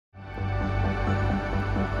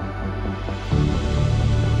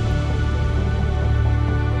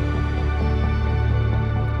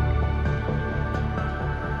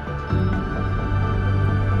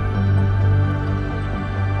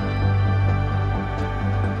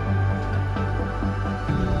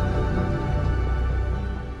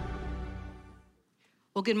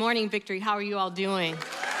Well, good morning, Victory. How are you all doing?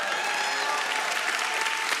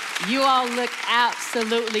 You all look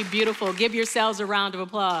absolutely beautiful. Give yourselves a round of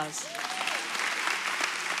applause.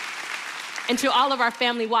 And to all of our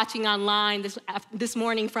family watching online this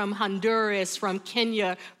morning from Honduras, from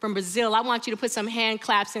Kenya, from Brazil, I want you to put some hand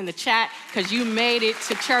claps in the chat because you made it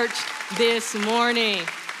to church this morning.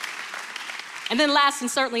 And then last and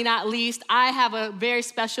certainly not least, I have a very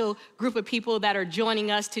special group of people that are joining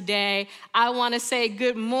us today. I want to say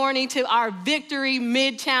good morning to our Victory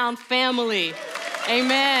Midtown family.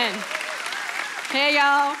 Amen. Hey,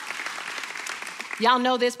 y'all. Y'all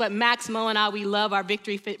know this, but Max, Mo, and I, we love our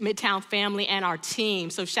Victory Midtown family and our team.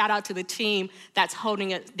 So shout out to the team that's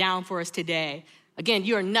holding it down for us today. Again,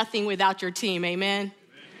 you are nothing without your team. Amen?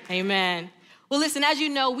 Amen. Well, listen, as you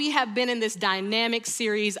know, we have been in this dynamic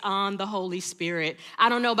series on the Holy Spirit. I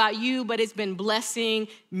don't know about you, but it's been blessing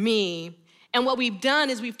me. And what we've done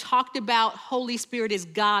is we've talked about Holy Spirit is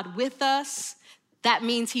God with us. That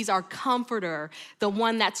means he's our comforter, the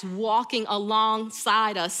one that's walking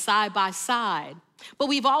alongside us side by side. But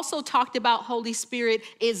we've also talked about Holy Spirit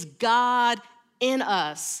is God in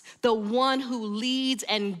us, the one who leads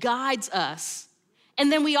and guides us.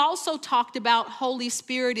 And then we also talked about Holy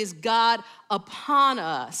Spirit is God upon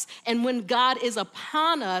us. And when God is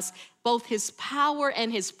upon us, both his power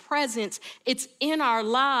and his presence, it's in our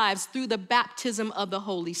lives through the baptism of the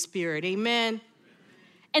Holy Spirit. Amen.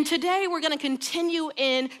 And today we're going to continue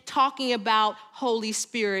in talking about Holy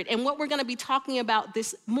Spirit. And what we're going to be talking about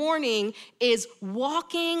this morning is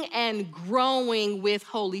walking and growing with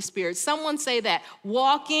Holy Spirit. Someone say that,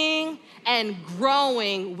 walking and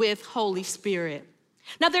growing with Holy Spirit.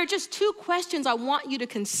 Now, there are just two questions I want you to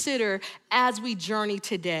consider as we journey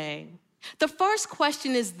today. The first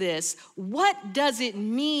question is this: what does it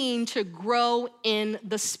mean to grow in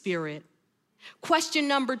the Spirit? Question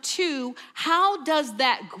number two, how does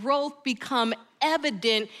that growth become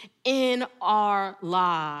evident in our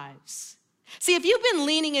lives? See, if you've been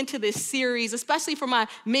leaning into this series, especially for my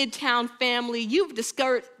Midtown family, you've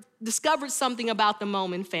discovered something about the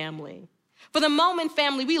Moman family. For the Moman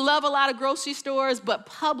family, we love a lot of grocery stores, but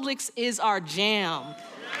Publix is our jam.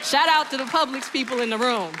 Shout out to the Publix people in the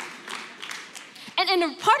room.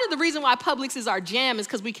 And part of the reason why Publix is our jam is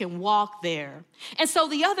because we can walk there. And so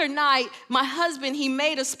the other night, my husband, he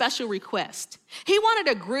made a special request. He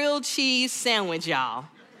wanted a grilled cheese sandwich, y'all.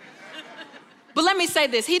 But let me say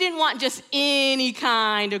this, he didn't want just any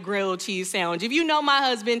kind of grilled cheese sandwich. If you know my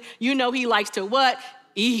husband, you know he likes to what?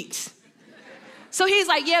 Eat. So he's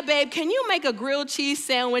like, yeah, babe, can you make a grilled cheese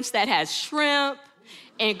sandwich that has shrimp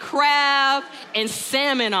and crab and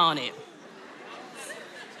salmon on it?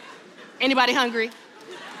 Anybody hungry?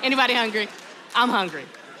 Anybody hungry? I'm hungry.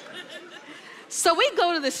 So we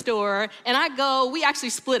go to the store, and we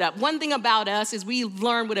actually split up. One thing about us is we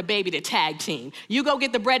learned with a baby to tag team. You go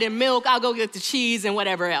get the bread and milk, I'll go get the cheese and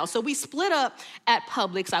whatever else. So we split up at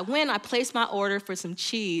Publix. I placed my order for some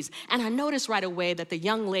cheese, and I noticed right away that the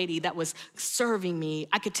young lady that was serving me,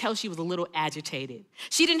 I could tell she was a little agitated.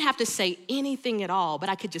 She didn't have to say anything at all, but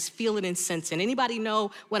I could just feel it and sense it. Anybody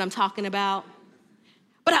know what I'm talking about?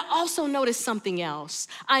 But I also noticed something else.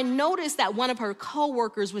 I noticed that one of her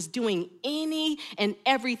coworkers was doing any and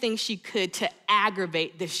everything she could to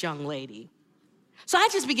aggravate this young lady. So I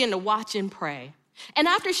just began to watch and pray. And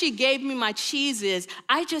after she gave me my cheeses,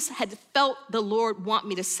 I just had felt the Lord want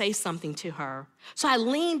me to say something to her. So I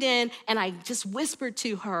leaned in and I just whispered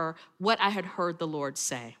to her what I had heard the Lord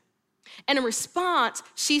say. And in response,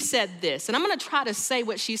 she said this, and I'm gonna try to say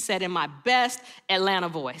what she said in my best Atlanta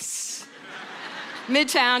voice.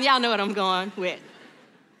 Midtown, y'all know what I'm going with.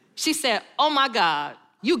 She said, oh my God,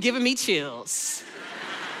 you giving me chills.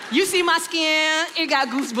 You see my skin, it got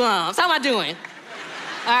goosebumps. How am I doing?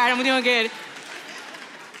 All right, I'm doing good.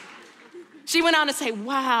 She went on to say,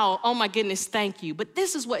 wow, oh my goodness, thank you. But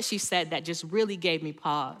this is what she said that just really gave me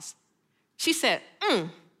pause. She said,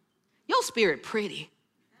 your spirit pretty.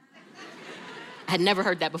 I had never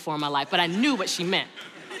heard that before in my life, but I knew what she meant.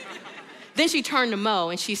 Then she turned to Mo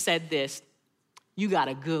and she said this, you got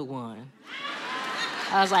a good one.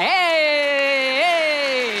 I was like,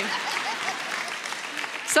 hey.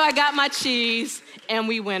 So I got my cheese and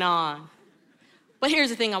we went on. But here's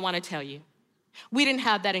the thing I want to tell you. We didn't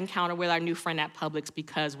have that encounter with our new friend at Publix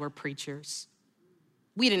because we're preachers.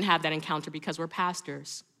 We didn't have that encounter because we're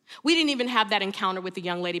pastors. We didn't even have that encounter with the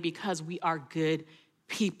young lady because we are good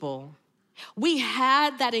people. We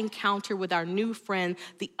had that encounter with our new friend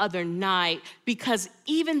the other night because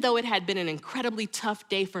even though it had been an incredibly tough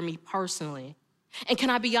day for me personally, and can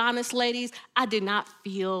I be honest, ladies, I did not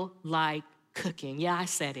feel like cooking. Yeah, I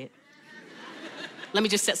said it. Let me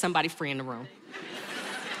just set somebody free in the room.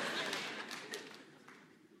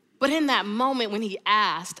 But in that moment when he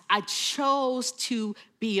asked, I chose to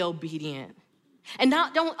be obedient. And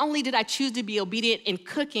not only did I choose to be obedient in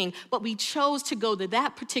cooking, but we chose to go to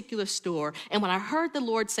that particular store. And when I heard the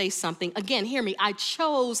Lord say something, again, hear me, I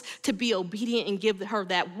chose to be obedient and give her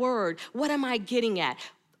that word. What am I getting at?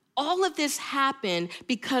 All of this happened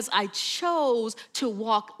because I chose to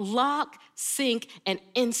walk lock, sync, and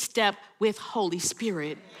in step with Holy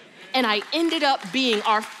Spirit. And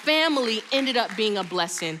our family ended up being a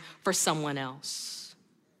blessing for someone else.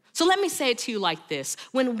 So let me say it to you like this.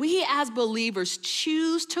 When we as believers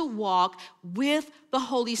choose to walk with the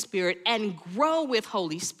Holy Spirit and grow with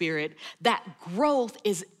Holy Spirit, that growth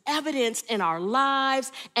is evidenced in our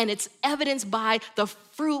lives, and it's evidenced by the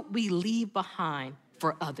fruit we leave behind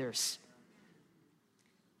for others.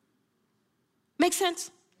 Make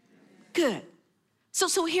sense? Good.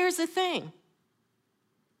 So here's the thing.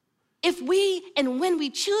 When we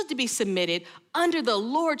choose to be submitted under the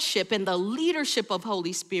lordship and the leadership of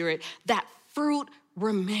Holy Spirit, that fruit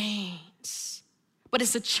remains. But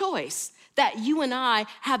it's a choice that you and I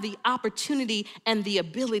have the opportunity and the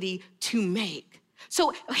ability to make.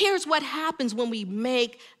 So here's what happens when we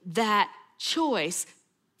make that choice.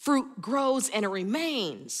 Fruit grows and it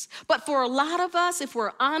remains. But for a lot of us, if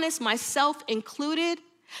we're honest, myself included,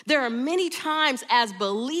 there are many times as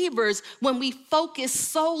believers when we focus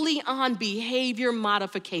solely on behavior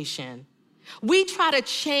modification. We try to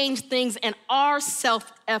change things in our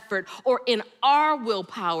self-effort or in our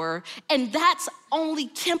willpower, and that's only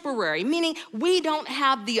temporary, meaning we don't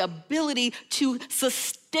have the ability to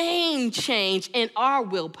sustain change in our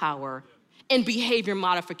willpower and behavior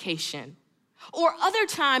modification. Or other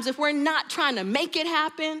times, if we're not trying to make it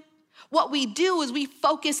happen, what we do is we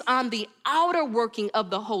focus on the outer working of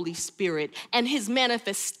the Holy Spirit and his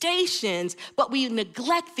manifestations, but we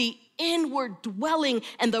neglect the inward dwelling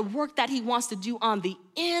and the work that he wants to do on the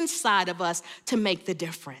inside of us to make the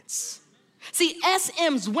difference. See,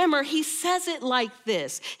 S.M. Zwimmer, he says it like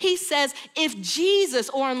this. He says, if Jesus,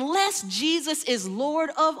 or unless Jesus is Lord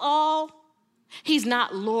of all, he's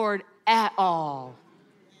not Lord at all.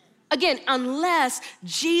 Again, unless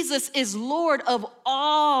Jesus is Lord of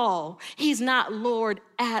all, he's not Lord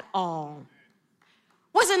at all.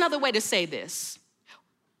 What's another way to say this?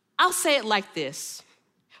 I'll say it like this.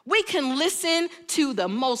 We can listen to the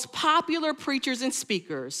most popular preachers and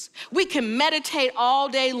speakers. We can meditate all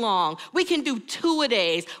day long. We can do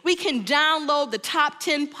 2-a-days. We can download the top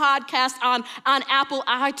 10 podcasts on Apple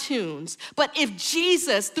iTunes. But if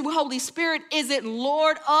Jesus, through Holy Spirit, isn't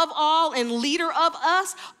Lord of all and leader of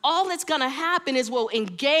us, all that's gonna happen is we'll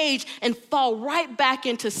engage and fall right back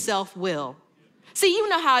into self-will. See, you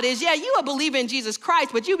know how it is. Yeah, you a believer in Jesus Christ,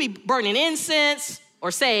 but you be burning incense or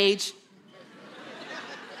sage.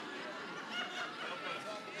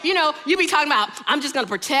 You know, you be talking about, I'm just gonna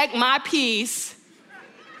protect my peace.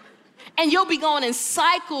 And you'll be going in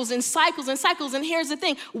cycles and cycles and cycles. And here's the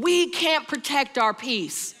thing, we can't protect our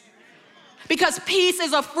peace. Because peace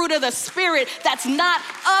is a fruit of the Spirit that's not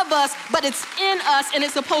of us, but it's in us and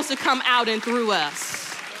it's supposed to come out and through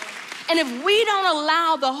us. And if we don't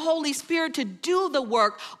allow the Holy Spirit to do the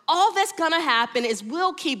work, all that's gonna happen is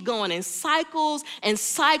we'll keep going in cycles and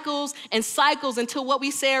cycles and cycles until what we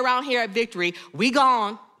say around here at Victory, we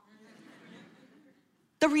gone.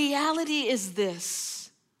 The reality is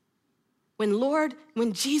this.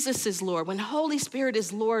 When Jesus is Lord, when Holy Spirit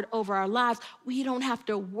is Lord over our lives, we don't have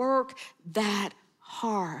to work that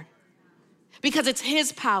hard because it's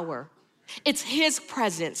his power, it's his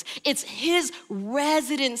presence, it's his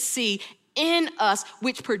residency in us,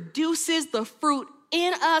 which produces the fruit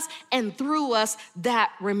in us and through us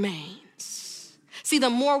that remains. See,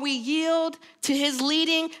 the more we yield to his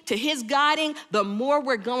leading, to his guiding, the more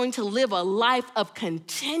we're going to live a life of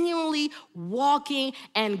continually walking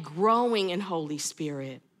and growing in Holy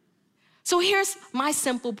Spirit. So here's my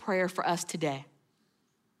simple prayer for us today.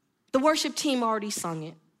 The worship team already sung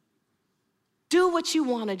it. Do what you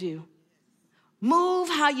want to do. Move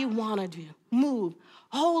how you want to do. Move.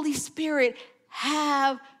 Holy Spirit,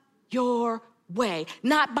 have your way.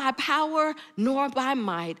 Not by power nor by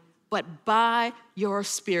might, but by your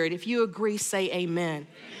Spirit. If you agree, say amen.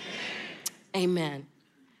 Amen.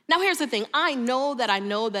 Now here's the thing. I know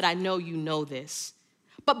you know this.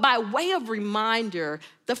 But by way of reminder,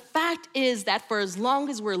 the fact is that for as long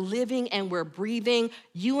as we're living and we're breathing,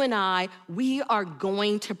 you and I, we are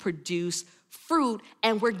going to produce fruit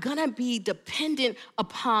and we're gonna be dependent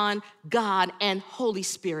upon God and Holy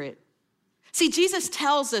Spirit. See, Jesus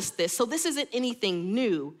tells us this, so this isn't anything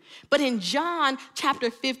new. But in John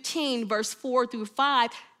chapter 15, verse 4-5,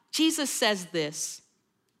 Jesus says this,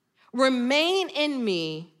 remain in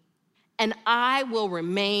me and I will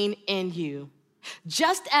remain in you.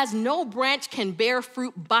 Just as no branch can bear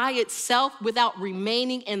fruit by itself without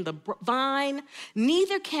remaining in the vine,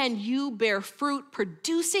 neither can you bear fruit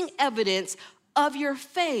producing evidence of your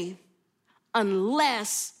faith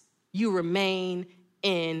unless you remain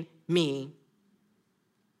in me.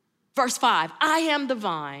 Verse 5, I am the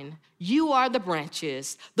vine, you are the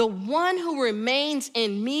branches. The one who remains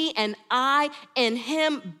in me and I in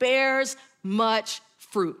him bears much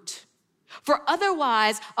fruit. For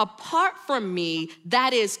otherwise, apart from me,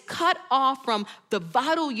 that is cut off from the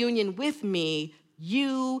vital union with me,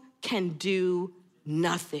 you can do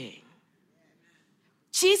nothing.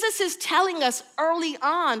 Jesus is telling us early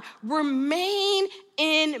on, remain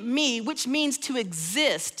in me, which means to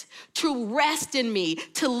exist, to rest in me,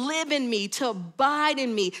 to live in me, to abide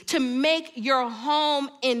in me, to make your home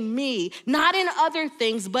in me, not in other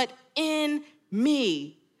things, but in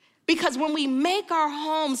me. Because when we make our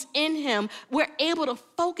homes in him, we're able to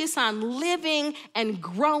focus on living and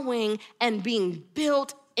growing and being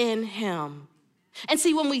built in him. And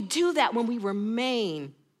see, when we do that, when we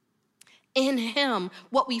remain in him,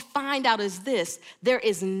 what we find out is this: there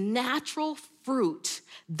is natural fruit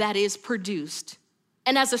that is produced.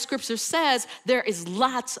 And as the scripture says, there is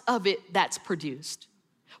lots of it that's produced.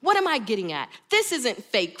 What am I getting at? This isn't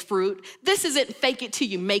fake fruit. This isn't fake it till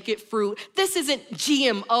you make it fruit. This isn't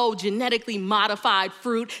GMO, genetically modified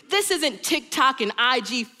fruit. This isn't TikTok and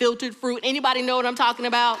IG filtered fruit. Anybody know what I'm talking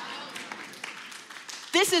about?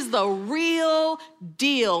 This is the real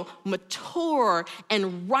deal, mature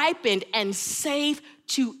and ripened and safe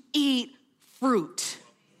to eat fruit.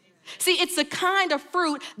 See, it's the kind of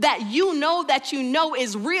fruit that you know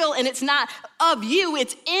is real, and it's not of you,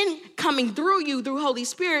 it's coming through you through Holy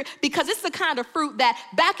Spirit, because it's the kind of fruit that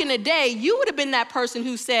back in the day, you would have been that person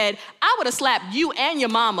who said, I would have slapped you and your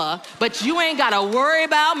mama, but you ain't gotta worry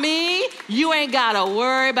about me. You ain't gotta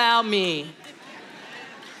worry about me.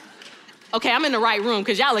 Okay, I'm in the right room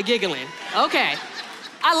because y'all are giggling. Okay,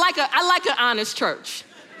 I like an honest church.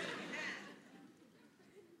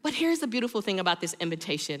 But here's the beautiful thing about this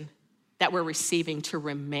invitation that we're receiving to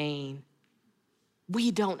remain.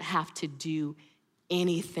 We don't have to do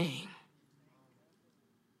anything.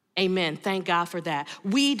 Amen, thank God for that.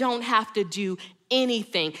 We don't have to do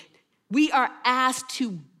anything. We are asked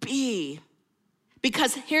to be.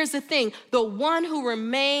 Because here's the thing, the one who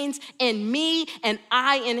remains in me and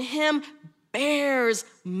I in him bears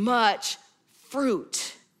much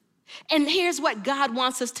fruit. And here's what God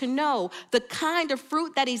wants us to know. The kind of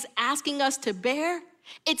fruit that he's asking us to bear,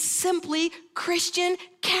 it's simply Christian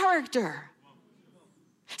character.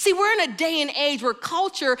 See, we're in a day and age where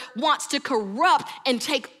culture wants to corrupt and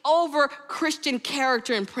take over Christian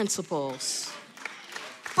character and principles.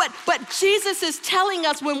 But Jesus is telling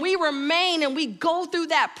us when we remain and we go through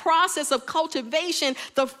that process of cultivation,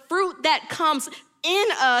 the fruit that comes in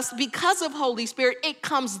us because of Holy Spirit, it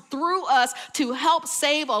comes through us to help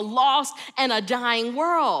save a lost and a dying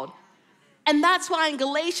world. And that's why in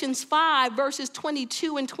Galatians 5, verses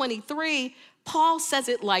 22 and 23, Paul says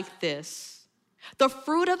it like this: the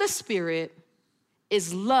fruit of the Spirit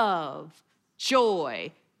is love,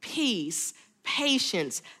 joy, peace,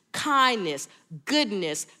 patience, kindness,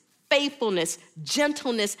 goodness, faithfulness,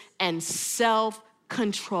 gentleness, and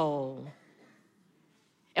self-control.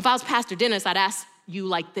 If I was Pastor Dennis, I'd ask you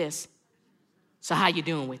like this: so how you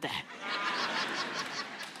doing with that?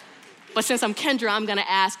 But since I'm Kendra, I'm gonna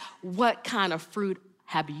ask, what kind of fruit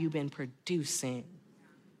have you been producing?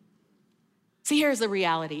 See, here's the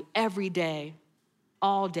reality. Every day,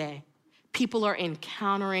 all day, people are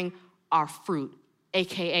encountering our fruit,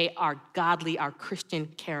 AKA our godly, our Christian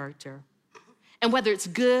character. And whether it's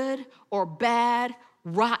good or bad,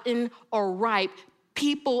 rotten or ripe,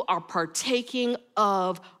 people are partaking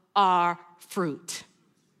of our fruit.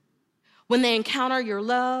 When they encounter your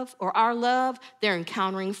love or our love, they're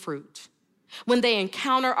encountering fruit. When they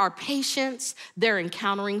encounter our patience, they're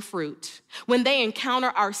encountering fruit. When they encounter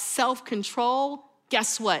our self-control,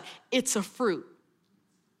 guess what? It's a fruit.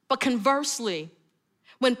 But conversely,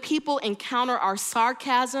 when people encounter our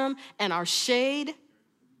sarcasm and our shade,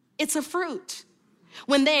 it's a fruit.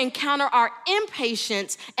 When they encounter our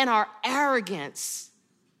impatience and our arrogance,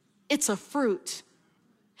 it's a fruit.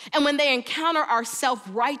 And when they encounter our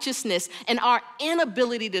self-righteousness and our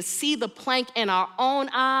inability to see the plank in our own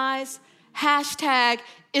eyes, hashtag,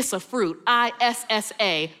 it's a fruit,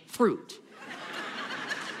 ISSA, fruit.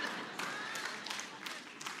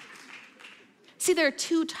 See, there are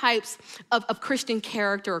two types of Christian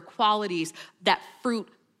character or qualities that fruit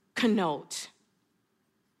connote: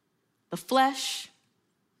 the flesh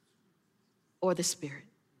or the spirit.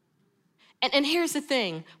 And here's the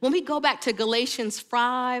thing. When we go back to Galatians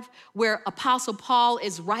 5, where Apostle Paul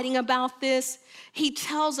is writing about this, he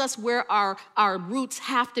tells us where our roots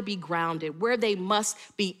have to be grounded, where they must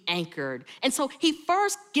be anchored. And so he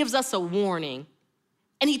first gives us a warning,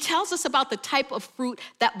 and he tells us about the type of fruit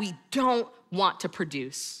that we don't want to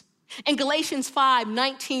produce. In Galatians 5,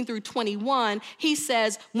 19 through 21, he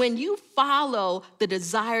says, when you follow the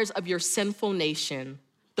desires of your sinful nation,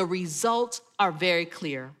 the results are very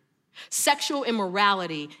clear. Sexual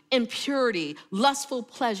immorality, impurity, lustful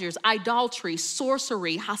pleasures, idolatry,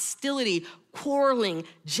 sorcery, hostility, quarreling,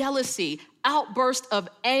 jealousy, outburst of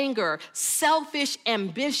anger, selfish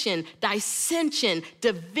ambition, dissension,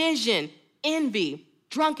 division, envy,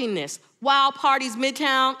 drunkenness, wild parties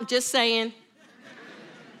midtown, just saying,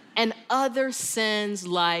 and other sins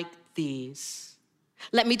like these.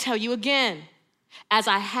 Let me tell you again, as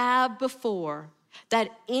I have before, that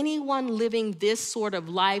anyone living this sort of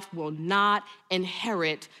life will not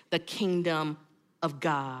inherit the kingdom of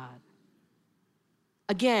God.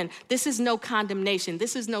 Again, this is no condemnation,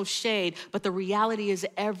 this is no shade, but the reality is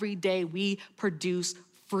every day we produce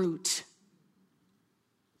fruit.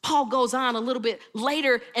 Paul goes on a little bit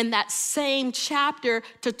later in that same chapter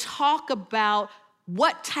to talk about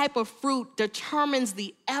what type of fruit determines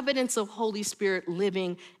the evidence of Holy Spirit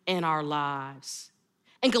living in our lives.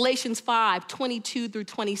 In Galatians 5, 22 through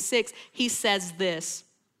 26, he says this,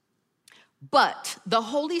 but the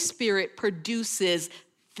Holy Spirit produces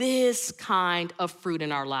this kind of fruit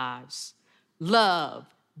in our lives: love,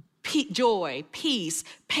 joy, peace,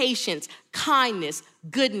 patience, kindness,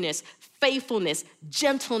 goodness, faithfulness,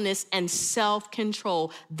 gentleness, and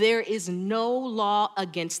self-control. There is no law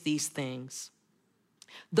against these things.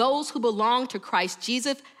 Those who belong to Christ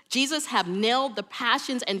Jesus have nailed the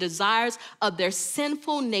passions and desires of their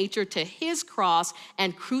sinful nature to his cross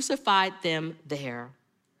and crucified them there.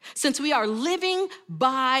 Since we are living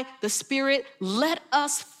by the Spirit, let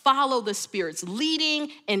us follow the Spirit's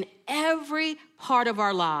leading in every part of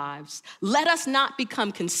our lives. Let us not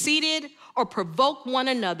become conceited or provoke one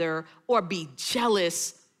another or be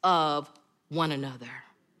jealous of one another.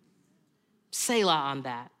 Selah on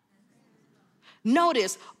that.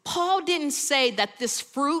 Notice, Paul didn't say that this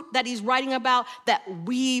fruit that he's writing about, that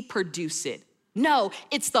we produce it. No,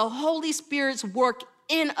 it's the Holy Spirit's work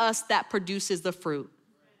in us that produces the fruit.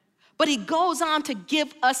 But he goes on to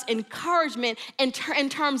give us encouragement in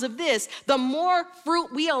terms of this. The more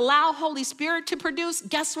fruit we allow Holy Spirit to produce,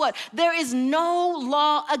 guess what? There is no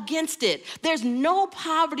law against it. There's no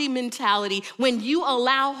poverty mentality when you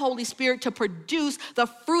allow Holy Spirit to produce the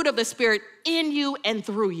fruit of the Spirit in you and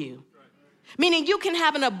through you. Meaning you can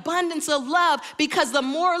have an abundance of love, because the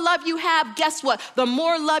more love you have, guess what? The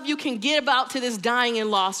more love you can give out to this dying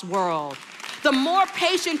and lost world. The more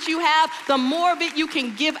patience you have, the more of it you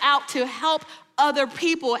can give out to help other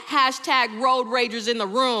people. Hashtag road ragers in the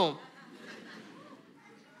room.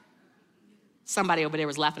 Somebody over there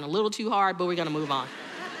was laughing a little too hard, but we're gonna move on.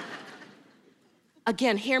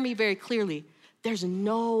 Again, hear me very clearly. There's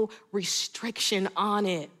no restriction on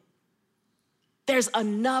it. There's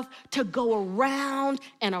enough to go around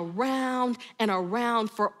and around and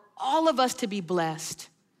around for all of us to be blessed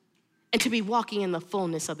and to be walking in the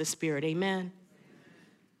fullness of the Spirit, amen?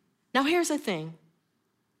 Now here's the thing.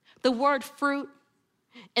 The word fruit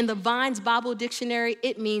in the Vine's Bible Dictionary,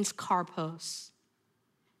 it means karpos.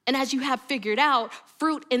 And as you have figured out,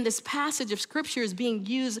 fruit in this passage of Scripture is being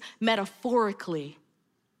used metaphorically.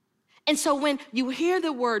 And so when you hear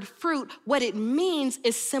the word fruit, what it means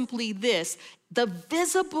is simply this: the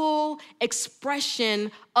visible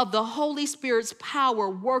expression of the Holy Spirit's power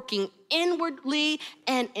working inwardly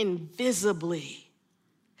and invisibly.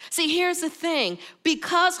 See, here's the thing.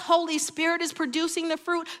 Because Holy Spirit is producing the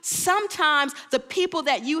fruit, sometimes the people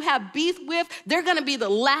that you have beef with, they're gonna be the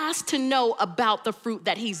last to know about the fruit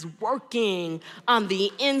that he's working on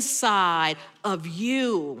the inside of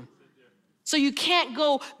you. So you can't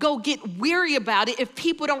go get weary about it if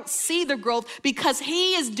people don't see the growth, because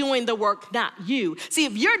he is doing the work, not you. See,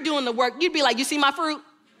 if you're doing the work, you'd be like, you see my fruit?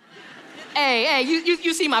 Hey,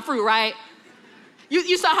 you see my fruit, right?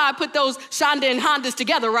 You saw how I put those Shonda and Hondas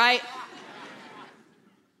together, right?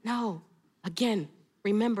 No, again,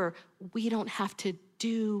 remember, we don't have to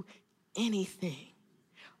do anything.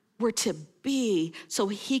 We're to be so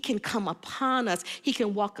he can come upon us. He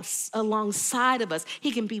can walk alongside of us.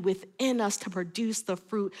 He can be within us to produce the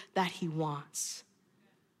fruit that he wants.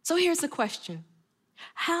 So here's the question.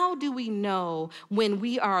 How do we know when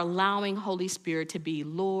we are allowing Holy Spirit to be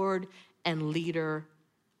Lord and leader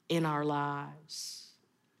in our lives?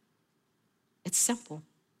 It's simple.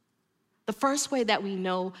 The first way that we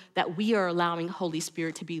know that we are allowing Holy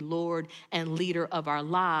Spirit to be Lord and leader of our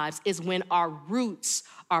lives is when our roots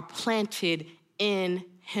are planted in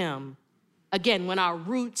him. Again, when our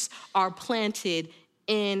roots are planted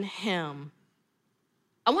in him.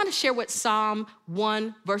 I want to share what Psalm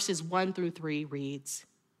 1, verses 1 through 3 reads.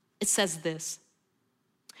 It says this: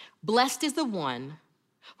 "Blessed is the one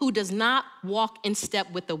who does not walk in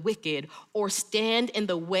step with the wicked, or stand in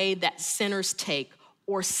the way that sinners take,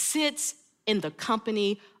 or sits in the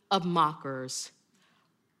company of mockers,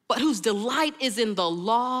 but whose delight is in the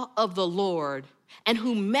law of the Lord, and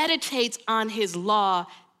who meditates on his law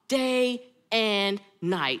day and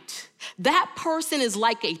night. That person is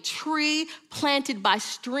like a tree planted by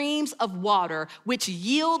streams of water, which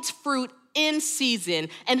yields fruit in season,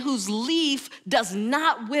 and whose leaf does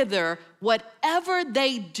not wither. Whatever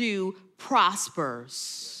they do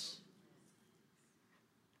prospers."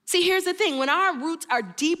 See, here's the thing. When our roots are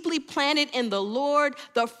deeply planted in the Lord,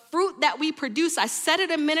 the fruit that we produce, I said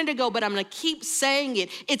it a minute ago, but I'm going to keep saying it.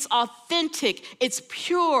 It's authentic, it's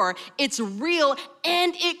pure, it's real,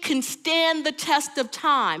 and it can stand the test of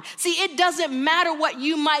time. See, it doesn't matter what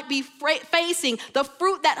you might be facing. The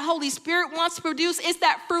fruit that Holy Spirit wants to produce is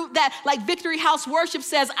that fruit that, like Victory House Worship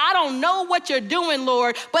says, I don't know what you're doing,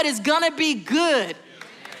 Lord, but it's going to be good.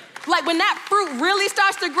 Like when that fruit really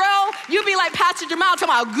starts to grow, you'll be like Pastor Jamal talking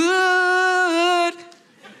about good.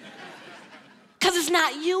 Because it's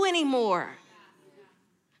not you anymore.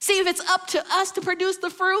 See, if it's up to us to produce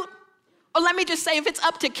the fruit, or let me just say, if it's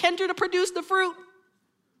up to Kendra to produce the fruit,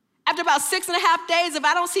 after about 6.5 days, if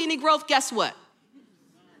I don't see any growth, guess what?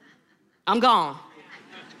 I'm gone.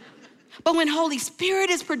 But when Holy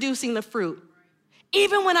Spirit is producing the fruit,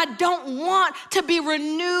 even when I don't want to be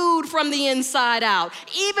renewed from the inside out,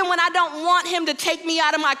 even when I don't want him to take me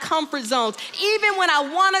out of my comfort zones, even when I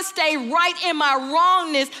want to stay right in my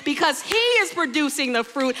wrongness because he is producing the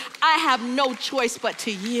fruit, I have no choice but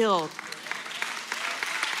to yield.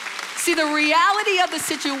 See, the reality of the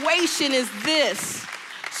situation is this.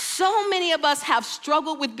 So many of us have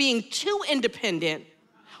struggled with being too independent,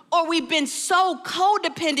 or we've been so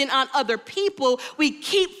codependent on other people, we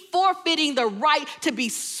keep forfeiting the right to be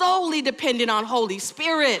solely dependent on Holy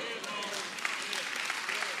Spirit.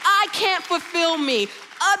 I can't fulfill me.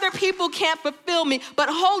 Other people can't fulfill me. But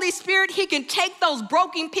Holy Spirit, he can take those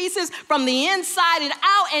broken pieces from the inside and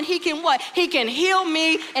out, and he can what? He can heal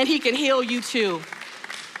me, and he can heal you too.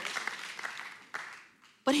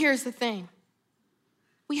 But here's the thing.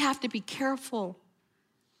 We have to be careful.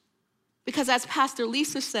 Because as Pastor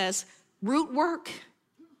Lisa says, root work,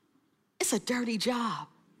 it's a dirty job.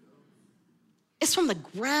 It's from the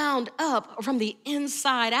ground up or from the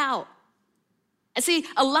inside out. And see,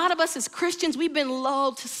 a lot of us as Christians, we've been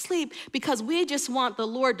lulled to sleep because we just want the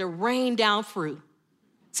Lord to rain down fruit.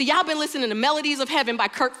 See, y'all been listening to Melodies of Heaven by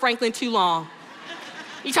Kirk Franklin too long.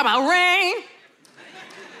 You talking about rain?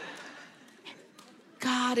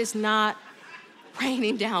 God is not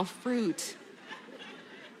raining down fruit.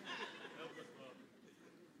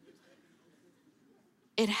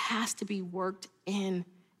 It has to be worked in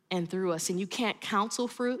and through us. And you can't counsel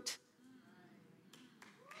fruit.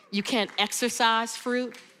 You can't exercise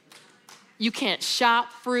fruit. You can't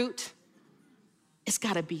shop fruit. It's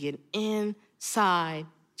got to be an inside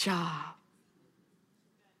job.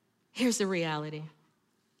 Here's the reality.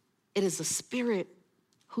 It is the Spirit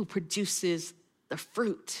who produces the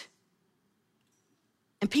fruit.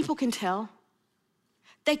 And people can tell.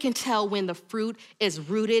 They can tell when the fruit is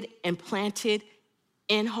rooted and planted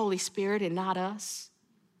in Holy Spirit and not us.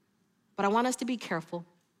 But I want us to be careful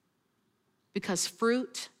because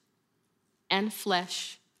fruit and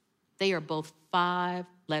flesh, they are both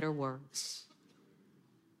 5-letter words.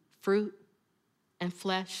 Fruit and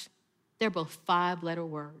flesh, they're both 5-letter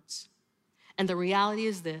words. And the reality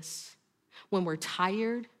is this: when we're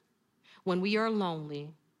tired, when we are lonely,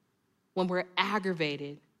 when we're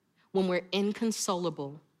aggravated, when we're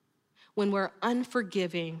inconsolable, when we're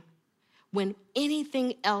unforgiving, when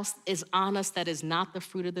anything else is on us that is not the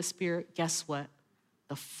fruit of the Spirit, guess what?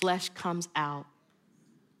 The flesh comes out.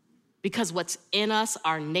 Because what's in us,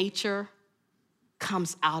 our nature,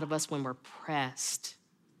 comes out of us when we're pressed.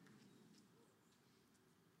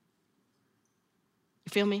 You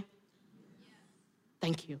feel me?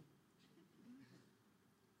 Thank you.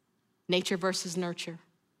 Nature versus nurture.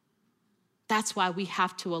 That's why we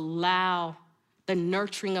have to allow the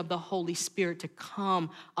nurturing of the Holy Spirit to come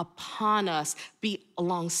upon us, be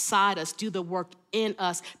alongside us, do the work in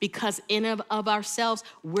us, because in and of ourselves,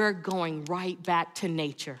 we're going right back to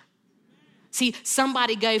nature. See,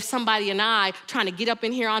 somebody gave somebody an eye trying to get up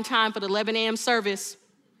in here on time for the 11 a.m. service.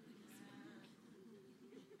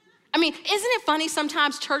 I mean, isn't it funny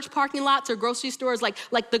sometimes church parking lots or grocery stores,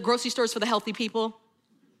 like the grocery stores for the healthy people?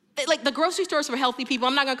 Like the grocery stores for healthy people,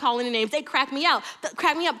 I'm not gonna call any names, they crack me up.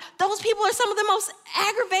 Those people are some of the most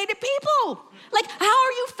aggravated people. Like, how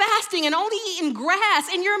are you fasting and only eating grass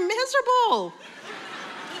and you're miserable?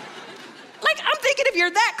 Like, I'm thinking if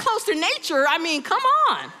you're that close to nature, I mean, come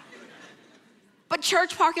on. But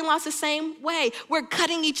church parking lots the same way. We're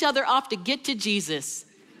cutting each other off to get to Jesus.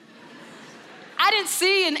 I didn't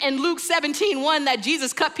see in Luke 17:1 that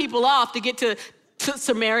Jesus cut people off to get to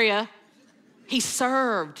Samaria. He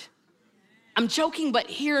served. I'm joking, but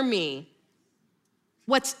hear me.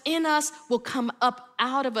 What's in us will come up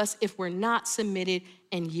out of us if we're not submitted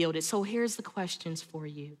and yielded. So here's the questions for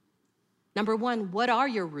you. Number one, what are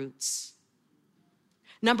your roots?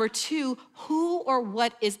 Number two, who or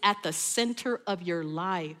what is at the center of your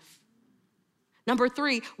life? Number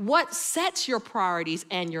three, what sets your priorities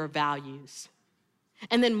and your values?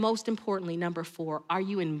 And then most importantly, number four, are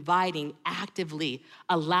you inviting, actively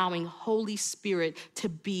allowing Holy Spirit to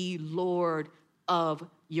be Lord of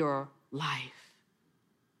your life?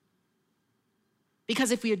 Because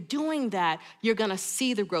if you're doing that, you're gonna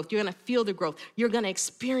see the growth, you're gonna feel the growth, you're gonna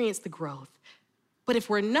experience the growth. But if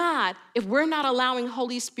we're not allowing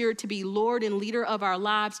Holy Spirit to be Lord and leader of our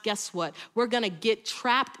lives, guess what? We're gonna get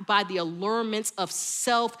trapped by the allurements of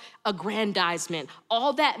self-aggrandizement.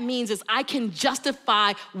 All that means is I can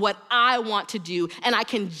justify what I want to do, and I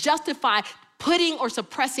can justify putting or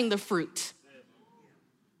suppressing the fruit.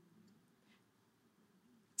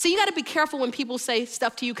 So you gotta be careful when people say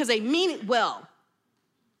stuff to you because they mean it well.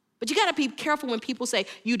 But you gotta be careful when people say,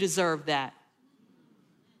 you deserve that.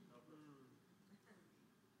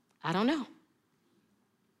 I don't know.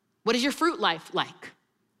 What is your fruit life like?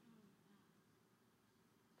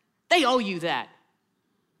 They owe you that.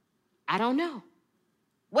 I don't know.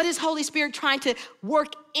 What is Holy Spirit trying to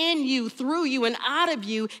work in you, through you, and out of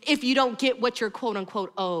you if you don't get what you're quote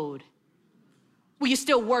unquote owed? Will you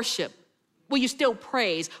still worship? Will you still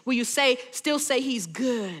praise? Will you still say he's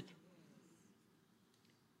good?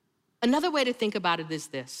 Another way to think about it is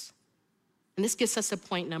this, and this gets us to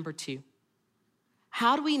point number two.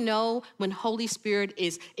 How do we know when Holy Spirit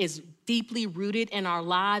is deeply rooted in our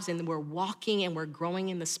lives and we're walking and we're growing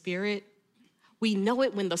in the Spirit? We know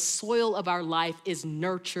it when the soil of our life is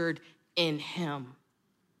nurtured in him.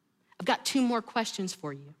 I've got two more questions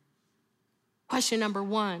for you. Question number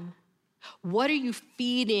one, what are you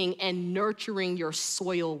feeding and nurturing your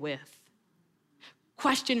soil with?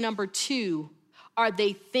 Question number two, are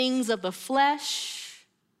they things of the flesh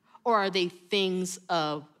or are they things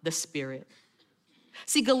of the Spirit?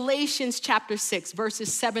 See, Galatians chapter 6, verses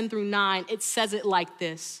 7-9, it says it like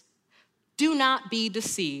this. Do not be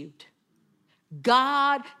deceived.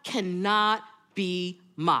 God cannot be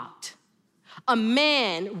mocked. A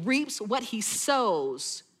man reaps what he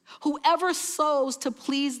sows. Whoever sows to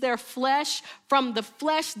please their flesh, from the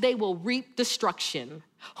flesh they will reap destruction.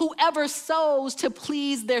 Whoever sows to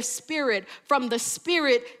please their spirit, from the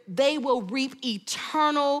spirit they will reap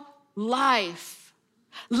eternal life.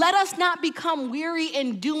 Let us not become weary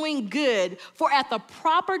in doing good, for at the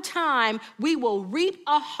proper time we will reap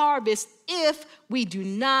a harvest if we do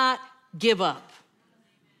not give up.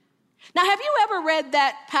 Now, have you ever read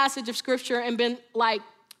that passage of scripture and been like,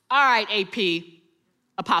 all right, AP,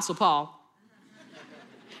 Apostle Paul?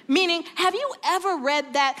 Meaning, have you ever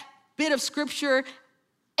read that bit of scripture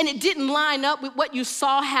and it didn't line up with what you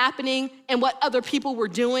saw happening and what other people were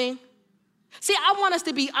doing? See, I want us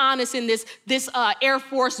to be honest in this Air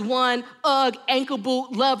Force One, UGG, ankle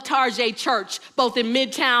boot, love Tarjay church, both in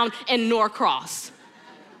Midtown and Norcross.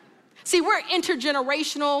 See, we're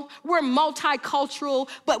intergenerational, we're multicultural,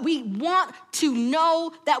 but we want to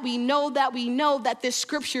know that we know that we know that this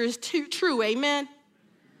scripture is true, amen?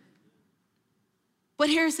 But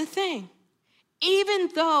here's the thing. Even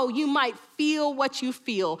though you might feel what you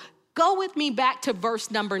feel, go with me back to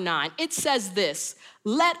verse number 9. It says this,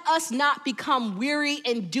 let us not become weary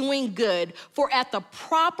in doing good, for at the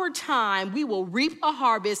proper time we will reap a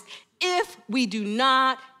harvest if we do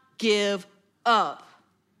not give up.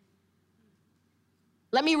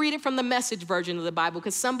 Let me read it from the Message version of the Bible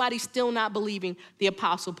because somebody's still not believing the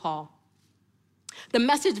Apostle Paul. The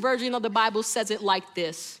Message version of the Bible says it like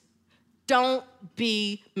this. Don't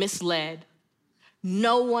be misled.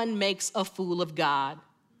 No one makes a fool of God.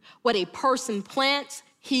 What a person plants,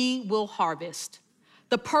 he will harvest.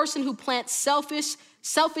 The person who plants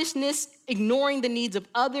selfishness, ignoring the needs of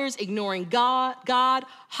others, ignoring God,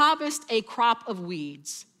 harvests a crop of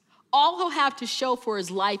weeds. All he'll have to show for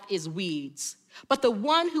his life is weeds. But the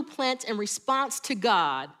one who plants in response to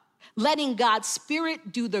God, letting God's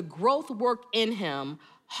Spirit do the growth work in him,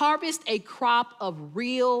 harvest a crop of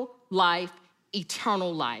real life,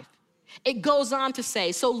 eternal life. It goes on to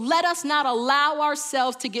say, so let us not allow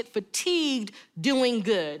ourselves to get fatigued doing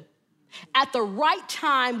good. At the right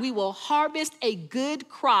time, we will harvest a good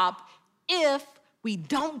crop if we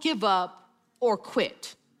don't give up or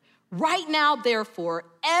quit. Right now, therefore,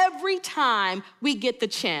 every time we get the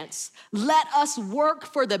chance, let us work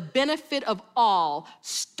for the benefit of all,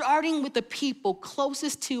 starting with the people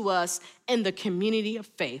closest to us in the community of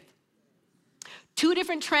faith. Two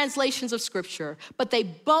different translations of scripture, but they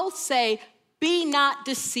both say, be not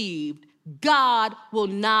deceived. God will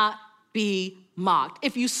not be mocked.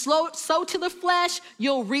 If you sow to the flesh,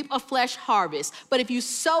 you'll reap a flesh harvest. But if you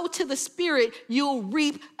sow to the spirit, you'll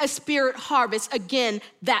reap a spirit harvest. Again,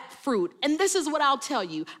 that fruit. And this is what I'll tell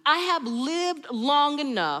you. I have lived long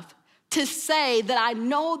enough to say that I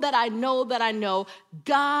know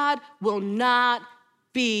God will not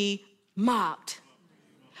be mocked.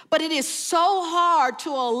 But it is so hard to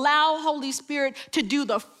allow Holy Spirit to do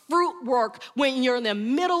the fruit work when you're in the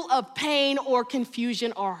middle of pain or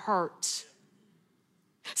confusion or hurt.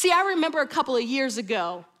 See, I remember a couple of years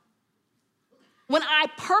ago when I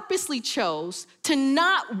purposely chose to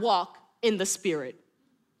not walk in the Spirit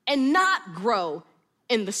and not grow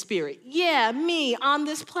in the Spirit. Yeah, me on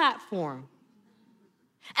this platform.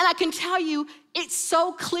 And I can tell you, it's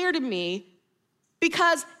so clear to me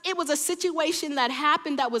because it was a situation that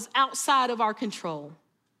happened that was outside of our control.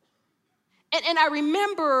 And I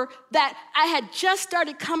remember that I had just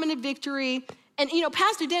started coming to Victory. And,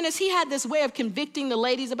 Pastor Dennis, he had this way of convicting the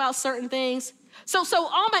ladies about certain things. So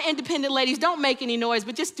all my independent ladies, don't make any noise,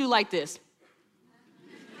 but just do like this.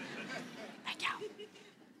 Thank you.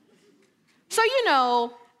 So,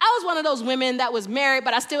 I was one of those women that was married,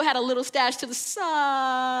 but I still had a little stash to the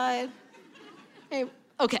side.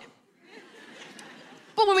 Okay.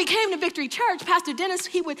 But when we came to Victory Church, Pastor Dennis,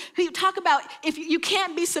 he would talk about if you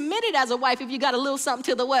can't be submitted as a wife if you got a little something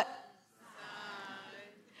to the what?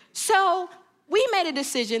 So we made a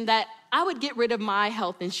decision that I would get rid of my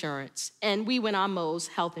health insurance, and we went on Mo's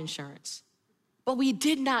health insurance. But we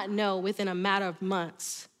did not know within a matter of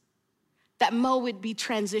months that Mo would be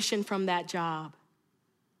transitioned from that job.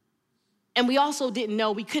 And we also didn't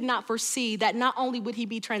know, we could not foresee that not only would he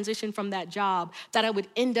be transitioned from that job, that I would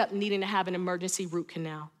end up needing to have an emergency root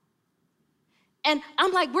canal. And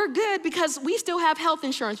I'm like, we're good because we still have health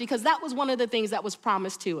insurance, because that was one of the things that was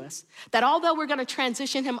promised to us. That although we're gonna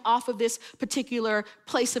transition him off of this particular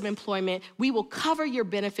place of employment, we will cover your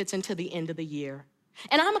benefits until the end of the year.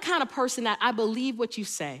 And I'm a kind of person that I believe what you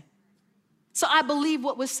say. So I believe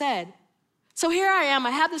what was said. So here I am,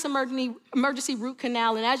 I have this emergency root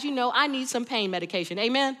canal, and as you know, I need some pain medication,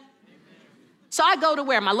 amen? So I go to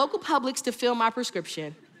where? My local Publix to fill my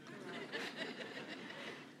prescription.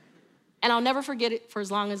 And I'll never forget it for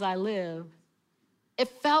as long as I live. It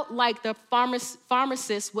felt like the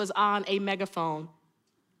pharmacist was on a megaphone,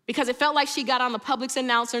 because it felt like she got on the Publix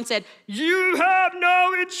announcer and said, "You have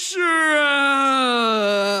no insurance."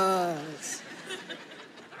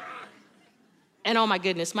 And oh my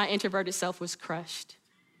goodness, my introverted self was crushed.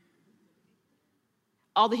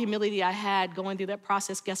 All the humility I had going through that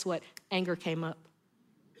process, guess what? Anger came up.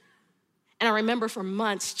 And I remember for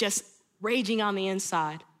months just raging on the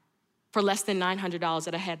inside for less than $900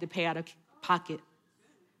 that I had to pay out of pocket.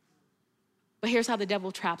 But here's how the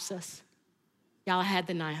devil traps us. Y'all, I had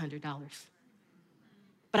the $900.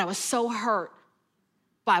 But I was so hurt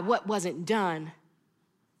by what wasn't done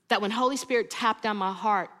that when Holy Spirit tapped on my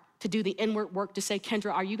heart to do the inward work to say,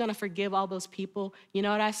 "Kendra, are you gonna forgive all those people?" You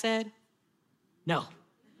know what I said? No.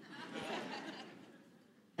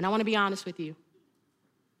 And I wanna be honest with you.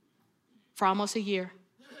 For almost a year,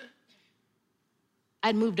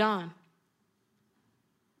 I'd moved on,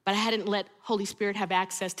 but I hadn't let Holy Spirit have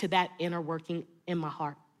access to that inner working in my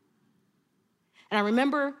heart. And I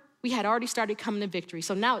remember we had already started coming to Victory,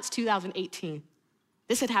 so now it's 2018.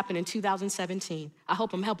 This had happened in 2017. I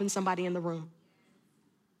hope I'm helping somebody in the room.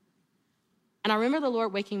 And I remember the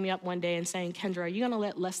Lord waking me up one day and saying, "Kendra, are you gonna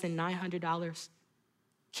let less than $900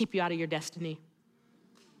 keep you out of your destiny?"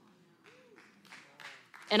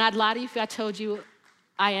 And I'd lie to you if I told you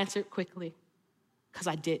I answered quickly, because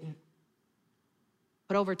I didn't.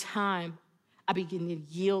 But over time, I began to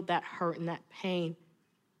yield that hurt and that pain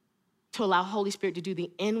to allow Holy Spirit to do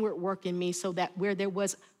the inward work in me, so that where there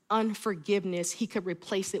was unforgiveness, he could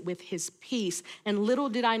replace it with his peace. And little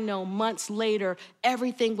did I know, months later,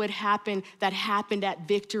 everything would happen that happened at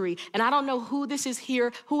Victory. And I don't know who this is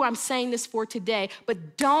here, who I'm saying this for today,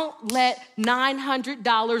 but don't let $900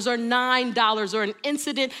 or $9 or an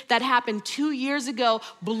incident that happened 2 years ago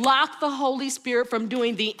block the Holy Spirit from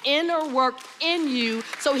doing the inner work in you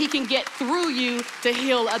so he can get through you to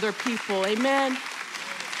heal other people. Amen.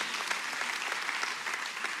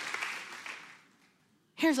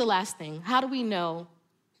 Here's the last thing. How do we know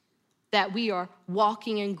that we are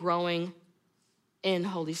walking and growing in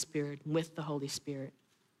Holy Spirit, with the Holy Spirit?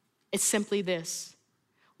 It's simply this.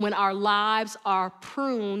 When our lives are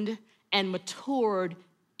pruned and matured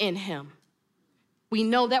in him. We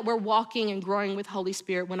know that we're walking and growing with Holy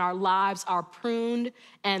Spirit when our lives are pruned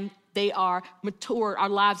and they are matured, our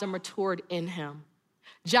lives are matured in him.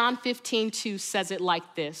 John 15:2 says it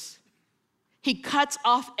like this. He cuts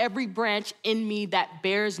off every branch in me that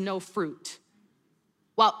bears no fruit,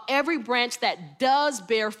 while every branch that does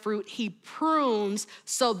bear fruit, he prunes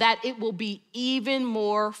so that it will be even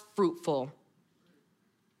more fruitful.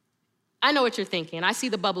 I know what you're thinking. I see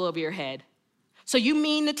the bubble over your head. So you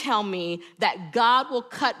mean to tell me that God will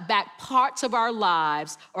cut back parts of our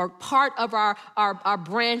lives or part of our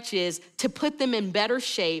branches to put them in better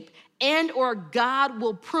shape, and or God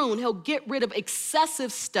will prune, he'll get rid of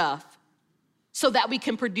excessive stuff so that we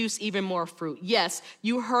can produce even more fruit? Yes,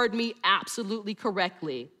 you heard me absolutely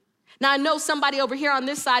correctly. Now, I know somebody over here on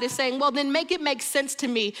this side is saying, well, then make it make sense to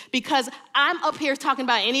me, because I'm up here talking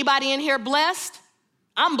about anybody in here blessed?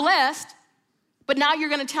 I'm blessed. But now you're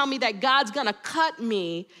gonna tell me that God's gonna cut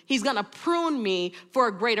me, he's gonna prune me for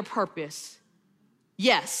a greater purpose.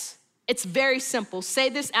 Yes, it's very simple. Say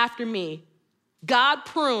this after me. God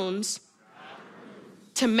prunes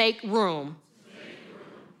to make room.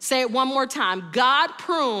 Say it one more time. God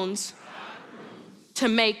prunes to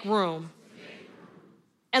make room.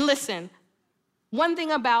 And listen, one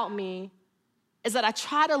thing about me is that I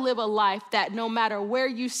try to live a life that no matter where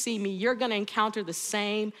you see me, you're gonna encounter the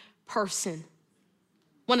same person.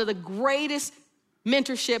 One of the greatest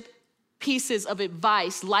mentorship pieces of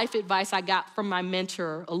advice, life advice I got from my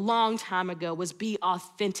mentor a long time ago was be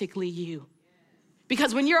authentically you.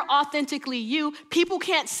 Because when you're authentically you, people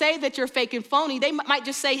can't say that you're fake and phony. They might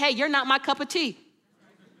just say, hey, you're not my cup of tea.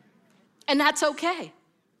 And that's okay.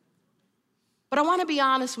 But I wanna be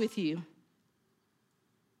honest with you.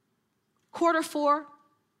 Quarter 4,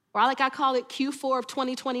 or like I call it Q4 of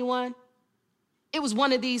 2021, it was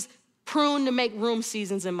one of these prune to make room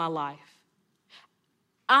seasons in my life.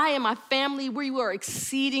 I and my family, we were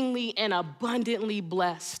exceedingly and abundantly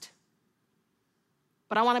blessed.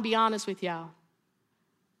 But I wanna be honest with y'all.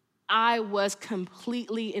 I was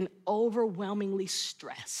completely and overwhelmingly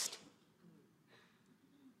stressed.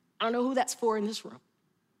 I don't know who that's for in this room.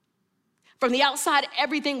 From the outside,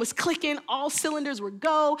 everything was clicking, all cylinders were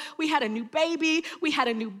go. We had a new baby, we had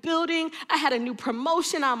a new building, I had a new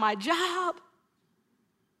promotion on my job.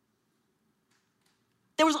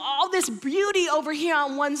 There was all this beauty over here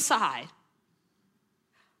on one side.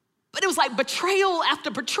 But it was like betrayal after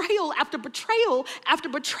betrayal after betrayal after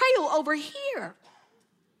betrayal over here.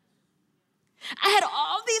 I had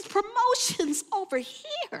all these promotions over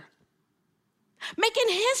here. Making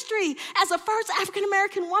history as the first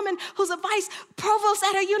African-American woman who's a vice provost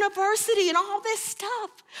at a university and all this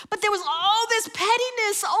stuff. But there was all this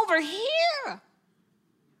pettiness over here.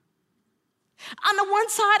 On the one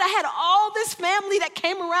side, I had all this family that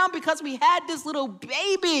came around because we had this little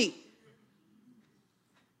baby.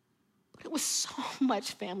 But it was so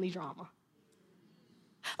much family drama.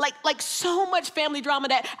 Like so much family drama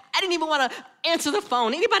that I didn't even want to answer the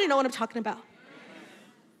phone. Anybody know what I'm talking about?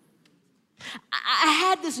 I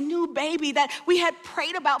had this new baby that we had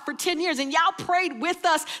prayed about for 10 years, and y'all prayed with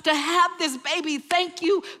us to have this baby. Thank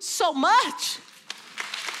you so much.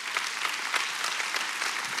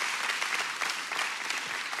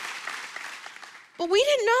 But we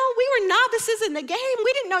didn't know, we were novices in the game.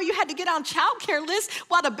 We didn't know you had to get on childcare lists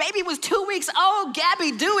while the baby was 2 weeks old.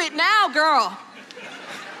 Gabby, do it now, girl.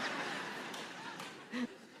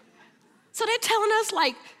 So they're telling us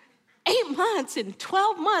like 8 months and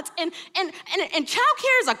 12 months, and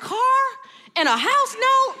childcare is a car and a house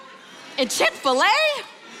note and Chick-fil-A.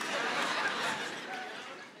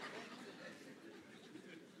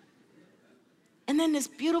 And then this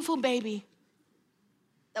beautiful baby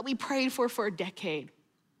that we prayed for a decade,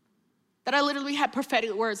 that I literally had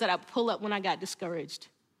prophetic words that I would pull up when I got discouraged.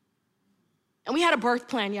 And we had a birth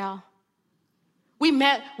plan, y'all. We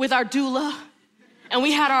met with our doula, and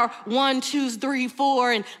we had our 1, 2, 3,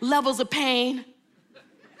 4 and levels of pain.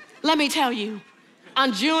 Let me tell you,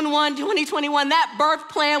 on June 1, 2021, that birth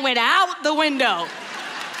plan went out the window.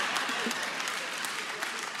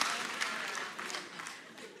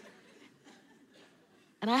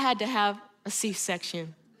 And I had to have a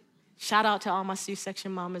C-section. Shout out to all my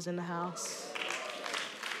C-section mamas in the house.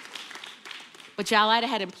 But y'all, I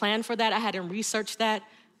hadn't planned for that. I hadn't researched that.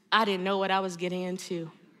 I didn't know what I was getting into.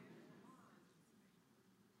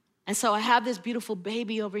 And so I have this beautiful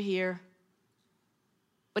baby over here.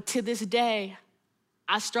 But to this day,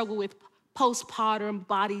 I struggle with postpartum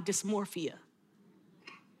body dysmorphia,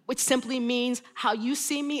 which simply means how you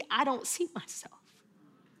see me, I don't see myself.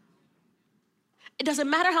 It doesn't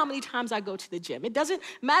matter how many times I go to the gym. It doesn't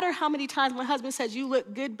matter how many times my husband says, you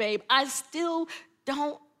look good, babe. I still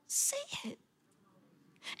don't see it.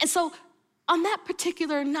 And so on that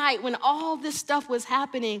particular night when all this stuff was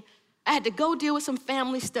happening, I had to go deal with some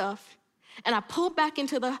family stuff. And I pulled back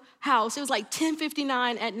into the house. It was like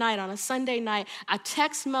 10:59 at night on a Sunday night. I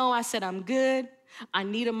text Mo. I said, I'm good. I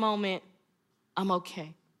need a moment. I'm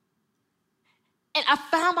okay. And I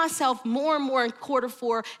found myself more and more in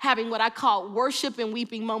Q4 having what I call worship and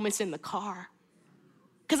weeping moments in the car.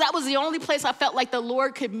 Because that was the only place I felt like the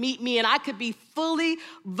Lord could meet me and I could be fully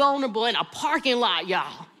vulnerable in a parking lot,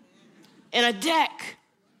 y'all, in a deck.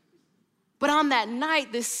 But on that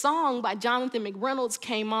night, this song by Jonathan McReynolds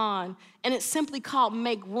came on, and it's simply called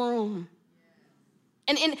Make Room.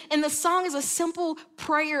 And the song is a simple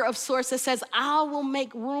prayer of sorts that says, I will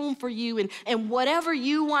make room for you, and whatever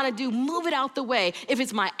you want to do, move it out the way. If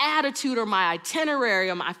it's my attitude or my itinerary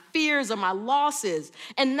or my fears or my losses.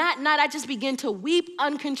 And that night, I just began to weep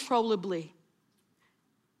uncontrollably.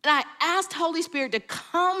 And I asked Holy Spirit to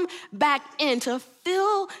come back in, to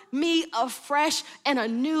fill me afresh and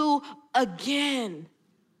anew again.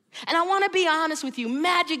 And I want to be honest with you,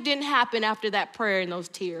 magic didn't happen after that prayer and those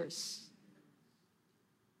tears.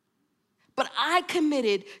 But I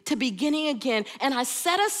committed to beginning again, and I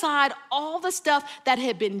set aside all the stuff that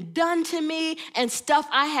had been done to me and stuff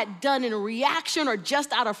I had done in reaction or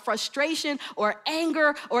just out of frustration or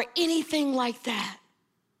anger or anything like that.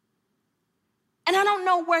 And I don't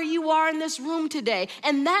know where you are in this room today,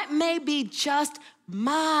 and that may be just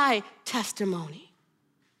my testimony.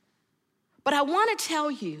 But I want to tell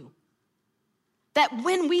you that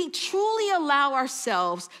when we truly allow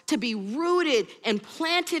ourselves to be rooted and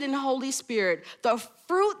planted in Holy Spirit, the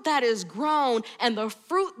fruit that is grown and the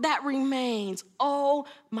fruit that remains, oh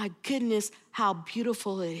my goodness, how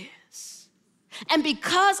beautiful it is. And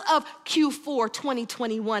because of Q4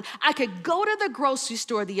 2021, I could go to the grocery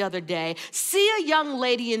store the other day, see a young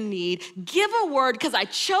lady in need, give a word because I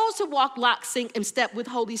chose to walk lock, sync, and step with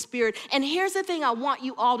Holy Spirit. And here's the thing I want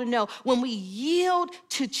you all to know. When we yield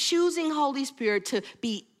to choosing Holy Spirit to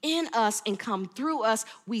be in us and come through us,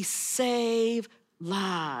 we save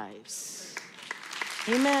lives.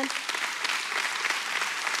 Amen.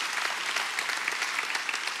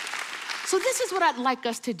 So this is what I'd like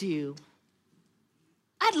us to do.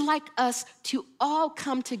 I'd like us to all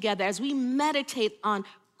come together as we meditate on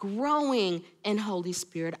growing in Holy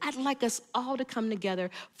Spirit. I'd like us all to come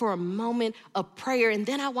together for a moment of prayer, and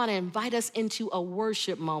then I want to invite us into a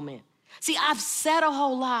worship moment. See, I've said a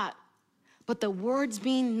whole lot, but the words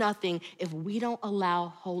mean nothing if we don't allow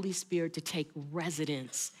Holy Spirit to take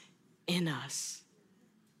residence in us.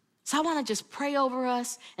 So I want to just pray over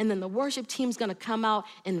us, and then the worship team's going to come out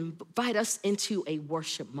and invite us into a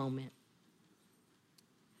worship moment.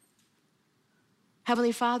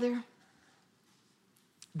 Heavenly Father,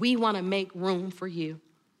 we want to make room for you.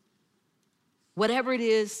 Whatever it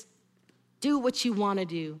is, do what you want to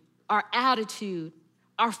do. Our attitude,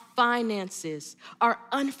 our finances, our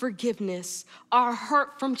unforgiveness, our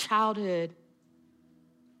hurt from childhood.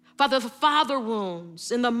 Father, the father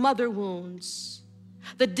wounds and the mother wounds,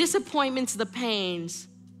 the disappointments, the pains,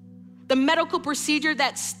 the medical procedure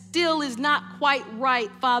that still is not quite right,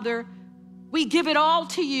 Father, we give it all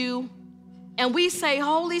to you. And we say,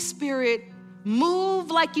 Holy Spirit,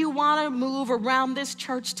 move like you want to move around this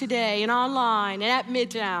church today and online and at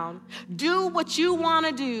Midtown. Do what you want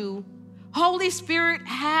to do. Holy Spirit,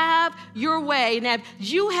 have your way. And if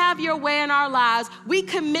you have your way in our lives, we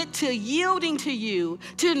commit to yielding to you,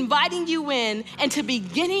 to inviting you in, and to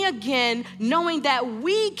beginning again, knowing that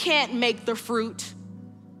we can't make the fruit,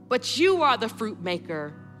 but you are the fruit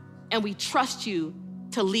maker, and we trust you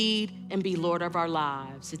to lead and be Lord of our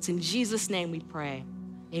lives. It's in Jesus' name we pray.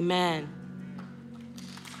 Amen.